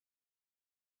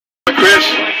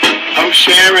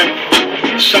from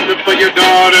Sharon. Something for your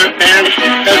daughter, and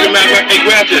as a matter of fact, hey,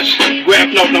 grab this.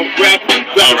 Grab the phone.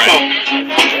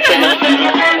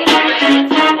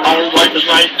 Our wife is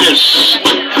like this.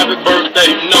 Happy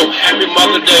birthday, no, happy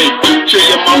Mother Day to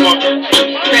your mama.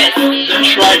 Chris.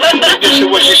 That's right. This is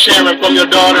what she's sharing from your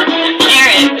daughter.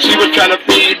 Erin. She was trying to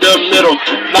feed the middle.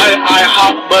 Not I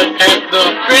hop, but at the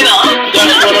Griddle.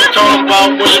 That's what I'm talking about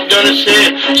when the done is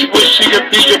said. She wish she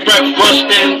could feed your breakfast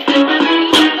and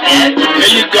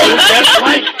there you go, that's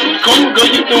right. Come on, girl,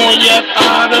 you doing your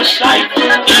out of sight.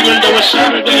 Even though it's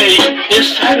Saturday.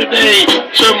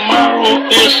 Tomorrow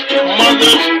is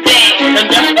Mother's Day. And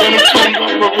that's when I'm talking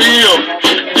about for real.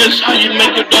 This how you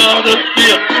make your daughter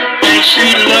feel. And she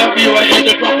love you, I had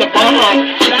to drop the bomb.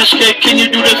 Miss K, can you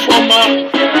do this for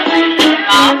Mom?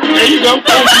 There you go.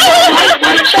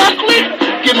 White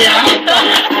chocolate. Give me a high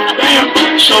five.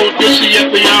 Bam. So this is your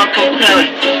beyond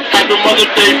comparing. Happy Mother's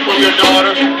Day from your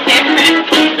daughter.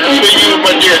 That's for you,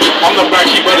 my dear. I'm the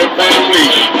Backseat Brother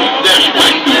family.